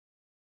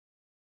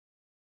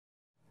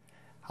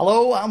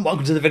Hello and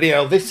welcome to the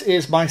video. This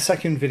is my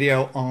second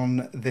video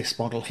on this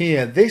model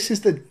here. This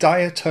is the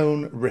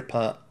DIATONE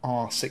RIPPER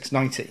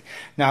R690.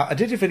 Now, I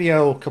did a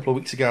video a couple of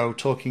weeks ago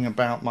talking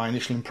about my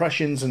initial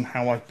impressions and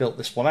how I've built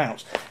this one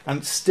out, and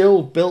it's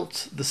still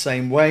built the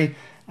same way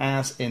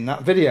as in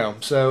that video.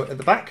 So at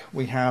the back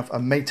we have a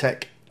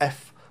Matek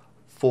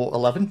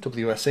F411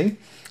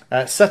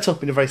 WSC set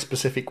up in a very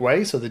specific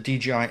way, so the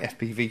DJI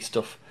FPV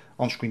stuff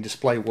on-screen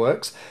display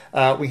works.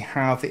 We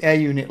have the Air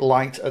Unit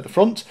Lite at the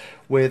front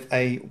with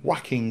a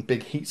whacking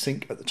big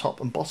heatsink at the top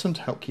and bottom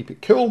to help keep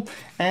it cool,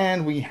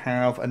 and we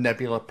have a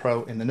Nebula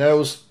Pro in the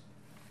nose,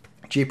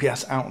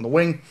 GPS out on the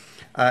wing,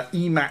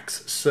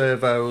 EMAX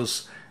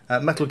servos,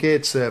 metal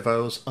geared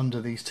servos under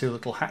these two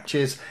little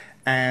hatches,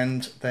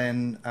 and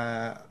then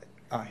I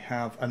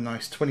have a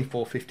nice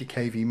 2450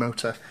 kV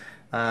motor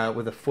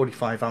with a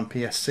 45 amp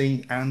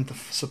ESC and the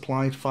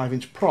supplied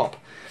 5-inch prop.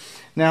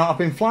 Now, I've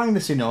been flying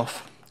this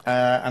enough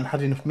and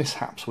had enough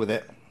mishaps with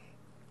it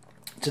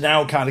to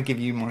now kind of give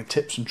you my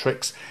tips and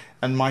tricks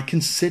and my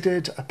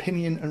considered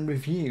opinion and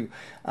review.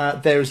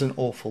 There is an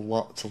awful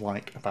lot to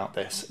like about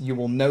this. You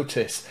will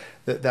notice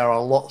that there are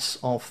lots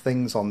of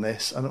things on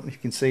this. I don't know if you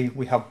can see,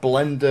 we have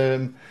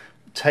blend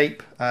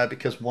tape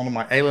because one of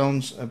my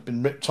ailerons have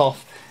been ripped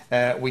off.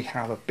 We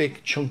have a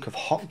big chunk of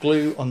hot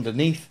glue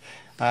underneath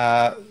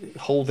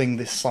holding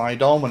this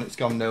side on when it's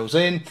gone nose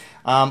in.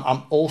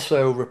 I'm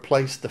also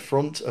replaced the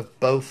front of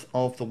both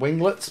of the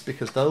winglets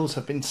because those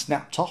have been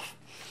snapped off.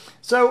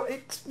 So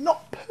it's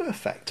not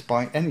perfect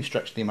by any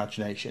stretch of the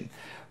imagination,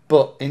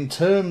 but in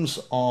terms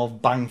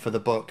of bang for the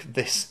buck,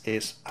 this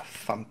is a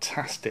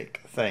fantastic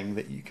thing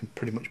that you can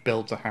pretty much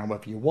build to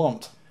however you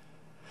want.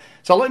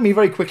 So let me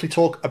very quickly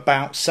talk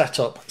about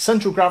setup.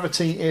 Central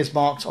gravity is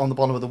marked on the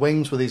bottom of the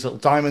wings with these little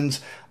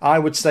diamonds. I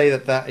would say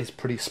that that is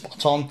pretty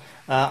spot on.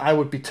 I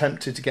would be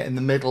tempted to get in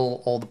the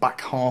middle or the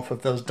back half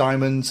of those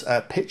diamonds.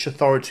 Pitch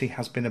authority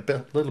has been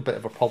a little bit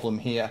of a problem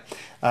here.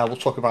 We'll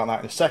talk about that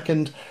in a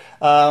second.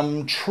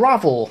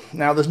 Travel.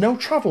 Now, there's no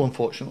travel,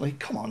 unfortunately.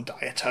 Come on,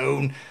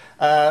 Diatone.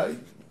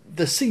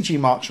 The CG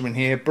marks are in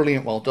here.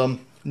 Brilliant, well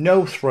done.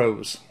 No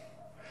throws.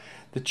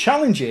 The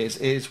challenge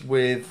is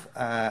with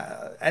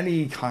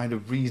any kind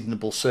of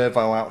reasonable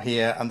servo out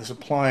here and the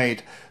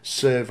supplied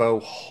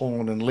servo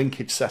horn and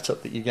linkage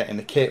setup that you get in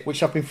the kit,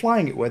 which I've been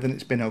flying it with and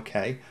it's been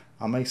okay.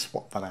 I may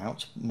swap that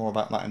out, more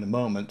about that in a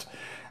moment.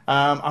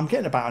 I'm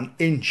getting about an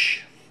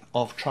inch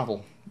of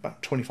travel,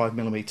 about 25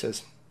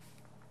 millimeters.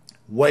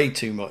 Way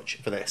too much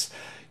for this.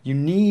 You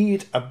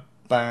need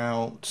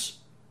about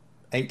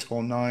 8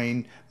 or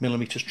 9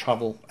 millimeters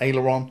travel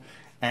aileron,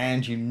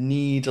 and you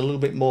need a little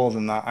bit more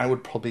than that. I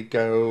would probably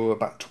go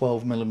about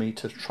 12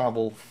 millimeters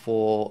travel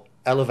for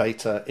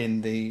elevator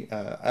in the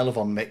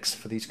Elevon mix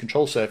for these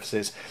control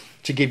surfaces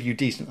to give you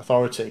decent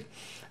authority.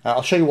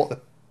 I'll show you what the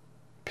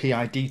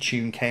Pid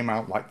Tune came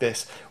out like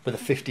this with a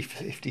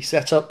 50-50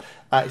 setup.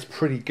 It's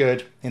pretty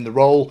good in the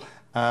roll.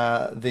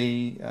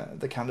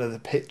 The kind of the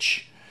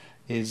pitch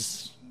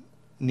needs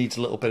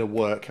a little bit of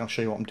work. I'll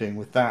show you what I'm doing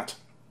with that.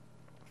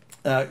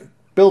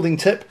 Building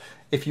tip.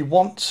 If you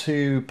want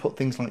to put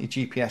things like your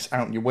GPS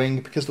out in your wing,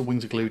 because the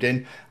wings are glued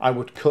in, I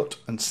would cut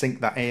and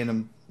sink that in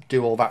and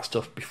do all that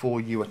stuff before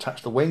you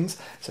attach the wings.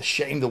 It's a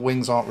shame the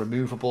wings aren't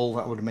removable.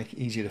 That would make it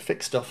easier to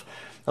fix stuff.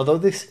 Although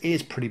this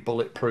is pretty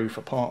bulletproof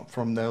apart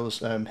from those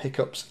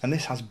hiccups, and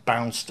this has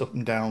bounced up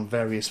and down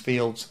various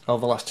fields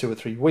over the last 2 or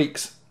 3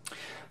 weeks.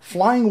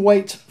 Flying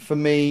weight for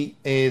me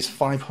is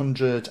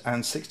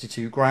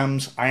 562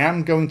 grams. I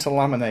am going to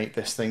laminate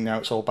this thing now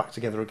it's all back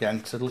together again,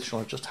 because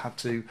literally I've just had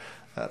to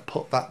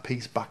put that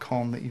piece back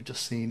on that you've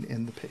just seen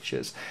in the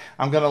pictures.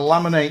 I'm going to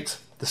laminate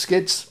the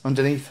skids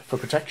underneath for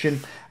protection.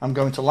 I'm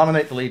going to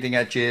laminate the leading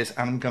edges,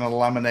 and I'm going to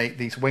laminate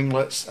these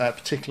winglets,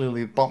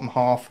 particularly the bottom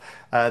half.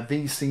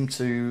 These seem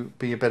to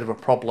be a bit of a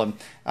problem.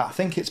 I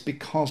think it's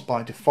because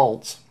by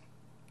default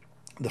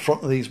the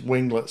front of these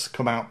winglets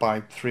come out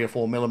by 3 or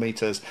 4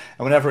 millimeters,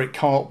 and whenever it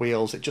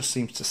cartwheels it just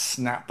seems to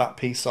snap that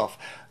piece off.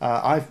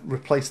 I've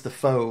replaced the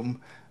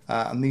foam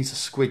and these are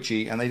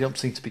squidgy and they don't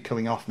seem to be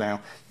coming off now,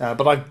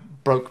 but I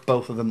broke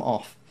both of them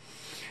off.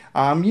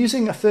 I'm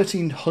using a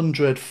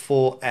 1300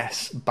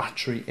 4S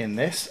battery in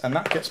this, and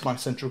that gets my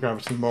central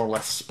gravity more or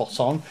less spot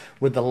on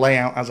with the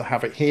layout as I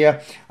have it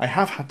here. I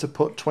have had to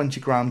put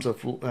 20 grams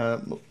of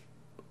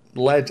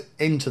lead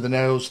into the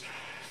nose.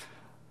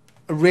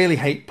 I really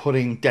hate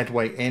putting dead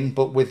weight in,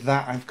 but with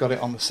that I've got it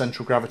on the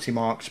central gravity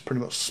marks pretty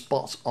much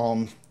spot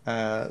on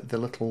the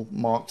little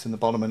marks in the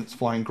bottom, and it's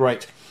flying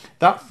great.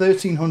 That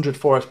 1300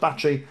 4S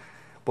battery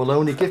will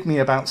only give me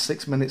about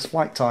 6 minutes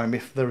flight time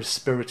if there is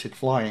spirited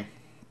flying.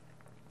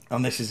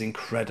 And this is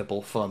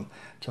incredible fun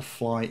to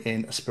fly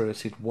in a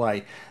spirited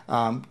way.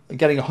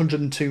 Getting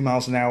 102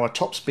 miles an hour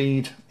top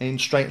speed in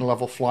straight and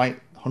level flight,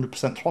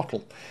 100%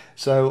 throttle.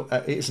 So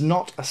it's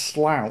not a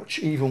slouch,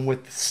 even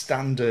with the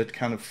standard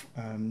kind of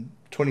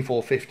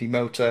 2450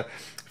 motor,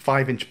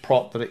 5-inch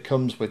prop that it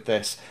comes with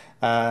this.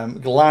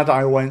 Glad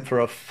I went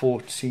for a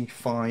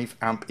 45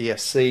 amp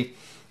ESC.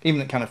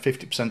 Even at kind of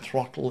 50%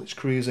 throttle, it's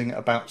cruising at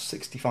about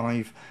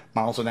 65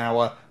 miles an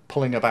hour,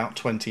 pulling about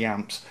 20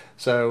 amps.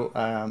 So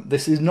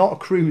this is not a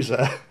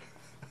cruiser.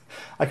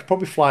 I could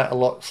probably fly it a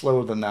lot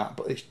slower than that,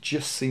 but it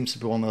just seems to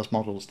be one of those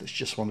models that's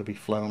just want to be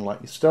flown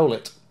like you stole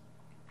it.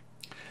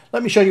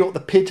 Let me show you what the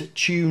Pid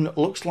Tune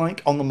looks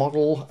like on the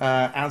model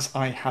as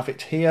I have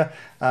it here.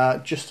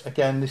 Just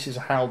again, this is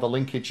how the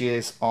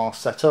linkages are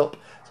set up.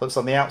 So it's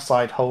on the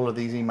outside hole of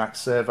these EMAX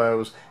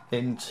servos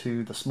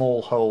into the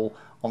small hole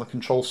on the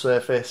control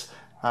surface.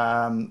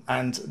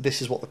 And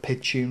this is what the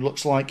Pid Tune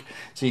looks like.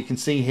 So you can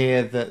see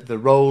here that the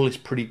roll is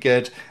pretty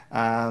good.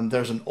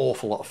 There's an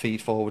awful lot of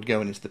feed forward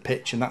going into the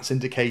pitch, and that's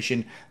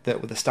indication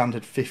that with a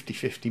standard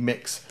 50-50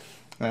 mix,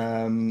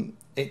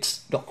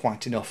 it's not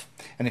quite enough.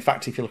 And in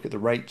fact, if you look at the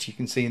rates, you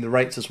can see in the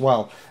rates as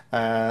well,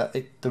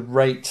 the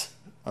rate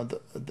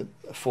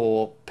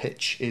for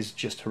pitch is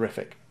just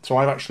horrific. So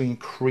I've actually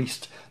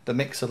increased the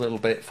mix a little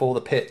bit for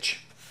the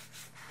pitch,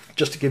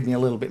 just to give me a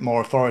little bit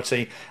more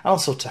authority, and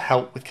also to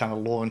help with kind of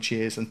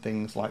launches and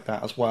things like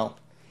that as well.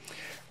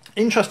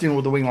 Interesting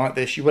with a wing like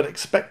this, you would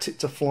expect it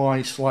to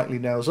fly slightly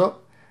nose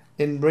up.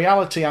 In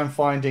reality, I'm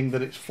finding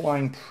that it's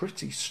flying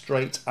pretty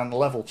straight and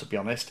level, to be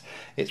honest.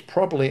 It's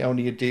probably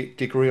only a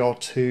degree or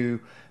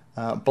two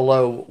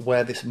below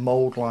where this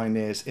mold line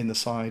is in the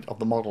side of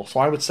the model. So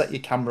I would set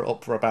your camera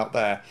up for about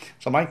there.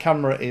 So my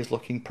camera is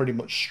looking pretty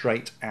much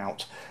straight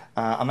out.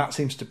 And that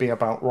seems to be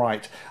about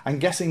right. I'm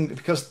guessing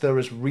because there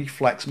is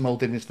reflex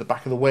molded into the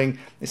back of the wing,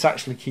 it's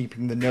actually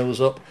keeping the nose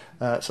up.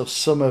 So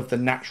some of the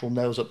natural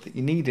nose up that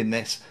you need in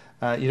this,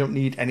 you don't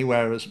need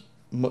anywhere as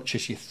much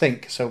as you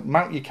think. So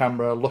mount your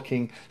camera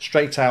looking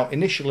straight out.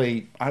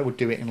 Initially, I would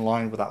do it in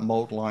line with that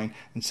mold line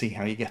and see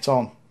how you get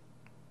on.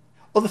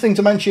 Other thing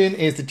to mention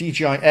is the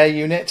DJI Air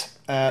Unit.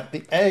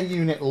 The Air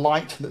Unit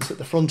Lite that's at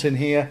the front in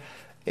here,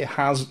 it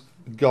has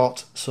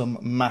got some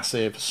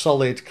massive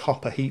solid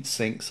copper heat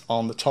sinks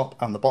on the top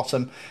and the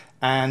bottom,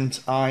 and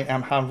I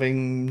am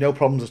having no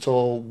problems at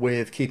all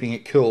with keeping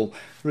it cool.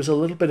 There is a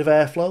little bit of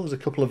airflow, there's a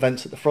couple of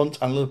vents at the front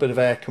and a little bit of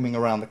air coming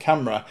around the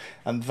camera,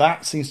 and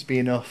that seems to be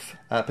enough,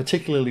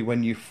 particularly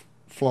when you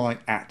fly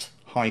at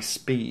high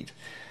speed.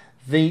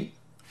 The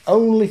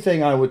only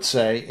thing I would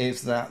say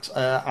is that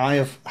I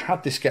have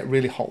had this get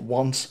really hot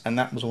once, and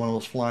that was when I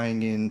was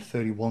flying in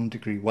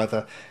 31-degree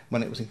weather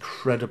when it was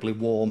incredibly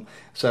warm.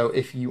 So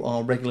if you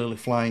are regularly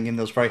flying in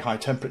those very high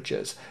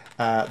temperatures,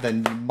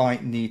 then you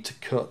might need to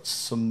cut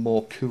some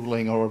more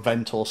cooling or a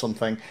vent or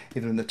something,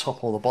 either in the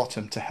top or the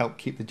bottom, to help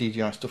keep the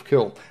DJI stuff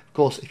cool. Of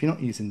course, if you're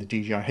not using the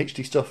DJI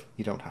HD stuff,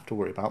 you don't have to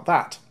worry about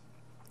that.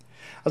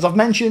 As I've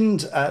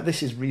mentioned,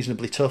 this is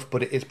reasonably tough,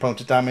 but it is prone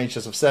to damage.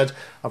 As I've said,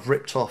 I've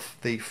ripped off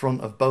the front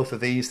of both of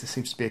these. This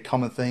seems to be a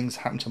common thing. It's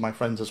happened to my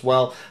friends as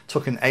well.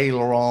 Took an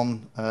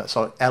aileron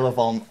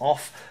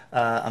off,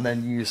 and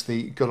then used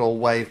the good old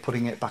way of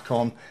putting it back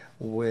on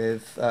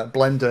with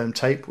Blenderm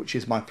tape, which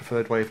is my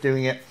preferred way of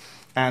doing it,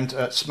 and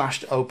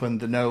smashed open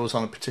the nose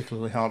on a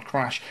particularly hard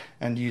crash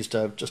and used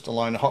just a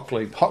line of hot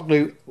glue. Hot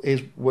glue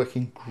is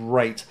working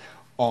great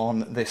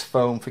on this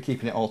foam for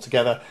keeping it all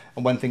together,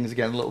 and when things are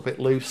getting a little bit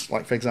loose,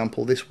 like for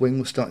example this wing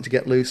was starting to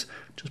get loose,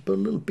 just put a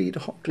little bead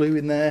of hot glue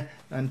in there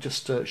and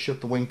just shove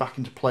the wing back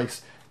into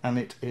place, and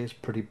it is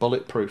pretty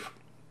bulletproof.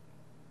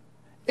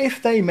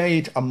 If they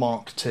made a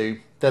Mark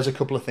II, there's a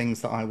couple of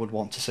things that I would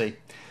want to see.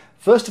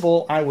 First of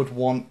all, I would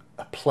want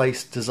a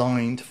place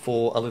designed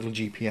for a little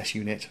GPS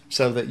unit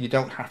so that you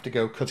don't have to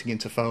go cutting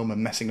into foam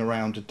and messing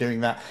around and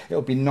doing that. It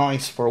would be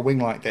nice for a wing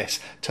like this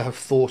to have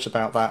thought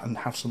about that and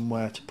have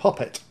somewhere to pop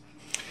it.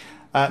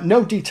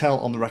 No detail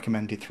on the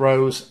recommended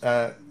throws.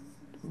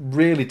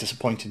 Really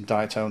disappointed in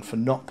DIATONE for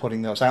not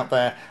putting those out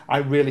there. I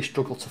really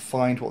struggled to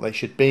find what they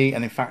should be,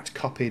 and in fact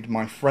copied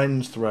my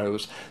friend's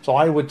throws. So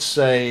I would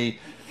say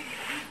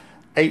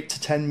 8 to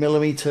 10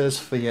 millimeters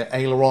for your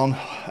aileron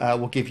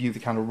will give you the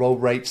kind of roll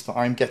rates that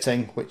I'm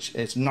getting, which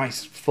is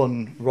nice,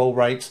 fun roll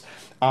rates.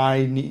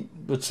 I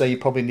would say you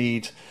probably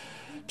need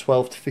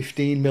 12 to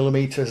 15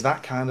 millimeters,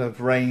 that kind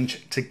of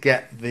range, to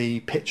get the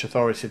pitch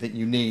authority that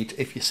you need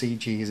if your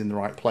CG is in the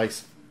right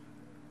place.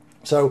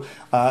 So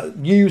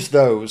use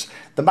those.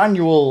 The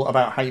manual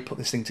about how you put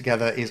this thing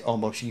together is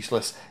almost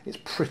useless. It's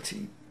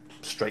pretty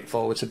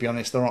straightforward, to be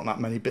honest. There aren't that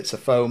many bits of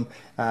foam,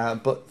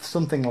 but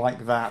something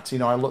like that, you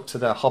know, I looked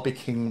at a Hobby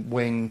King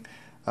wing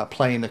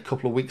plane a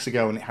couple of weeks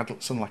ago, and it had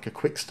something like a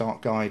quick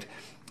start guide,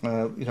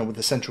 you know, with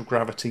the central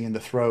gravity and the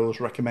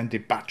throws,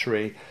 recommended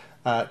battery,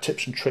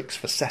 tips and tricks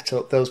for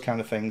setup, those kind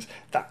of things.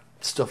 That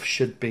stuff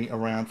should be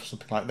around for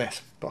something like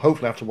this. But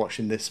hopefully after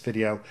watching this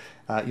video,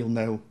 you'll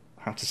know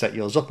how to set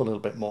yours up a little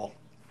bit more.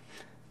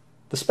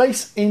 The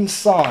space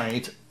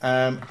inside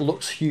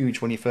looks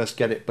huge when you first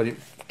get it, but it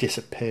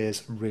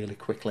disappears really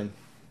quickly.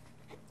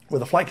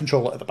 With a flight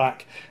controller at the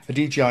back, a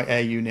DJI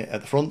Air unit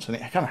at the front, and it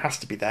kind of has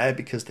to be there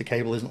because the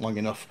cable isn't long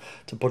enough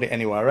to put it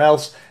anywhere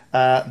else,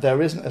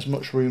 there isn't as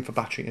much room for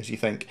battery as you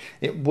think.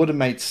 It would have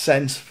made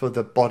sense for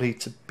the body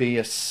to be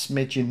a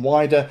smidgen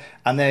wider,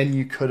 and then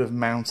you could have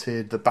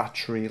mounted the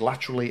battery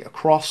laterally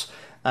across,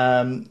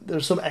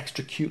 There's some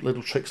extra cute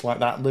little tricks like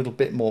that. A little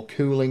bit more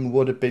cooling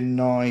would have been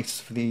nice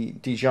for the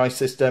DJI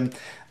system.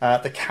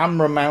 The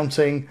camera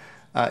mounting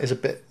is a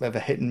bit of a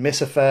hit and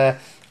miss affair.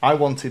 I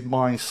wanted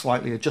mine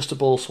slightly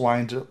adjustable, so I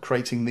ended up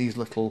creating these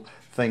little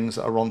things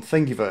that are on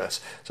Thingiverse.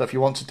 So if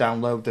you want to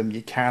download them,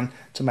 you can,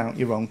 to mount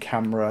your own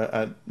camera,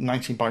 a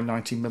 19 by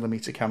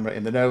 19mm camera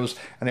in the nose,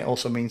 and it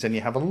also means then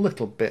you have a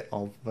little bit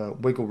of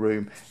wiggle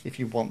room if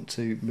you want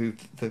to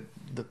move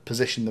the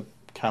position the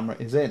camera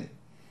is in.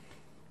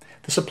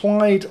 The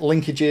supplied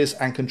linkages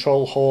and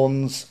control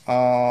horns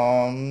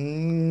are,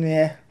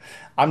 yeah,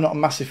 I'm not a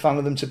massive fan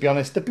of them, to be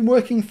honest. They've been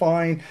working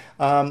fine.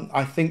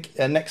 I think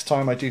next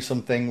time I do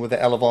something with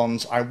the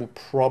Elevons, I will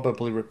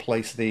probably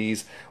replace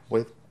these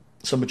with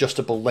some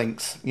adjustable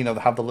links. You know,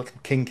 they have the little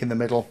kink in the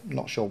middle. I'm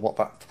not sure what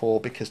that's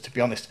for, because to be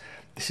honest,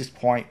 this is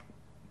quite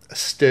a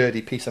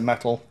sturdy piece of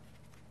metal.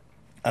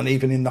 And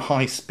even in the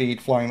high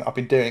speed flying that I've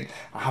been doing,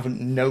 I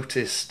haven't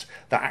noticed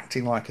that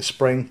acting like a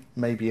spring.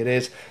 Maybe it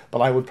is,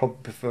 but I would probably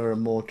prefer a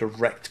more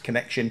direct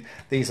connection.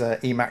 These are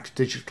EMAX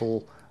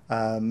digital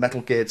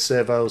metal geared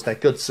servos. They're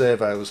good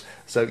servos,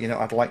 so you know,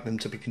 I'd like them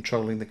to be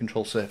controlling the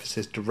control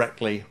surfaces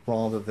directly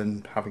rather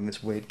than having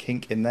this weird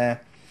kink in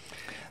there.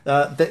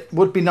 That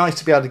would be nice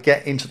to be able to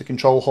get into the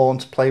control horn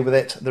to play with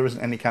it. There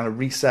isn't any kind of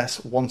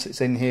recess. Once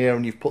it's in here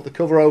and you've put the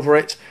cover over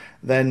it,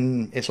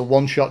 then it's a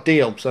one-shot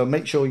deal. So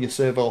make sure your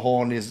servo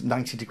horn is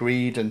 90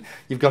 degreed and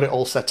you've got it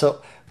all set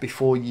up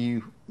before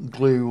you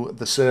glue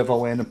the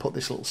servo in and put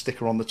this little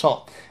sticker on the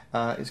top.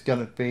 It's going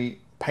to be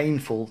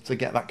painful to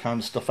get that kind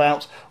of stuff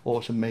out,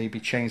 or to maybe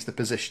change the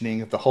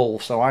positioning of the hole.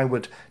 So I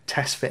would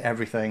test fit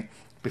everything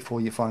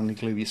before you finally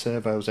glue your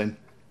servos in.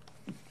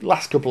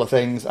 Last couple of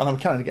things, and I'm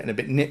kind of getting a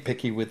bit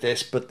nitpicky with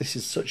this, but this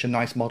is such a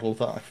nice model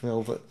that I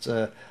feel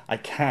that I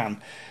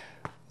can.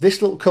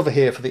 This little cover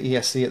here for the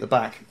ESC at the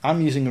back,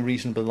 I'm using a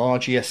reasonably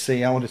large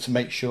ESC. I wanted to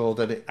make sure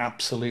that it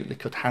absolutely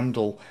could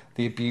handle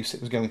the abuse it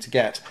was going to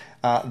get.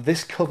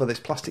 This cover, this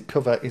plastic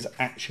cover, is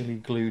actually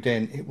glued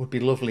in. It would be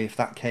lovely if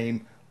that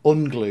came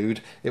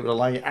unglued. It would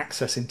allow you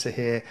access into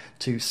here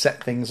to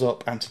set things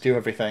up and to do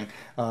everything.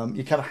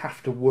 You kind of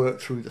have to work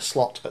through the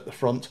slot at the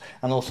front,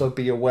 and also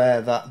be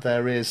aware that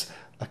there is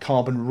a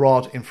carbon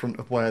rod in front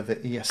of where the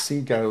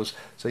ESC goes,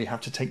 so you have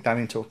to take that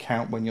into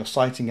account when you're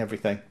sighting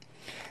everything.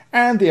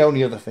 And the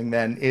only other thing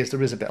then is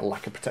there is a bit of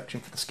lack of protection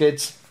for the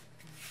skids.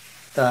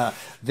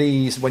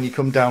 These, when you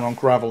come down on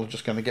gravel, are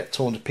just going to get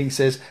torn to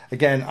pieces.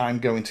 Again, I'm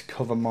going to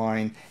cover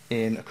mine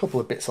in a couple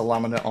of bits of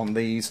laminate on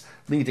these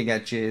leading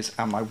edges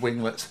and my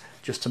winglets,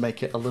 just to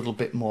make it a little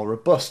bit more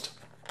robust.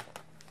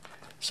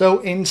 So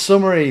in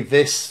summary,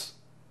 this,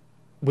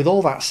 with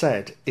all that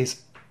said,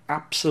 is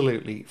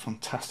absolutely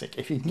fantastic.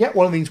 If you can get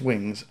one of these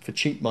wings for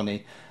cheap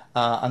money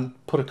and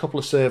put a couple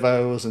of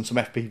servos and some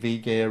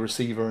FPV gear,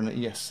 receiver and an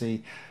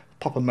ESC,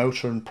 pop a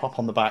motor and prop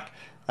on the back,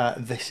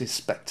 this is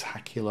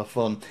spectacular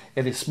fun.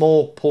 It is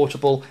small,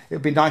 portable. It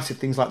would be nice if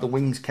things like the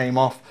wings came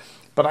off,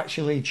 but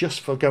actually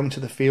just for going to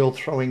the field,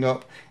 throwing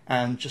up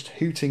and just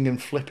hooting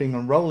and flipping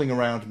and rolling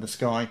around in the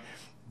sky,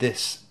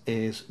 this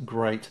is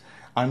great.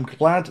 I'm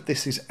glad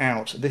this is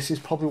out. This is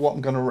probably what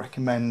I'm going to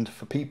recommend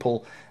for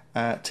people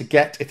to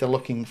get if they're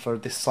looking for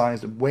this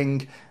size of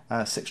wing,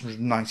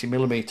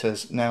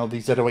 690mm. Now the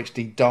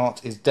ZOHD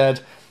Dart is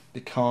dead,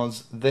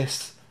 because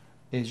this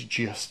is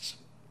just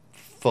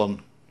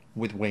fun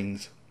with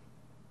wings.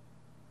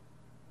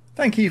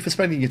 Thank you for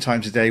spending your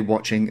time today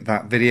watching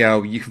that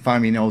video. You can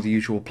find me in all the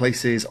usual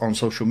places on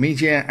social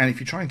media, and if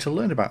you're trying to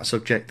learn about a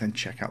subject, then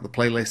check out the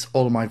playlist.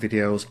 All of my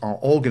videos are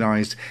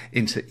organised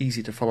into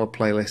easy to follow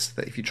playlists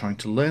that, if you're trying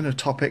to learn a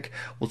topic,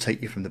 will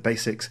take you from the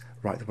basics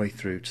right the way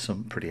through to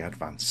some pretty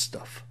advanced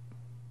stuff.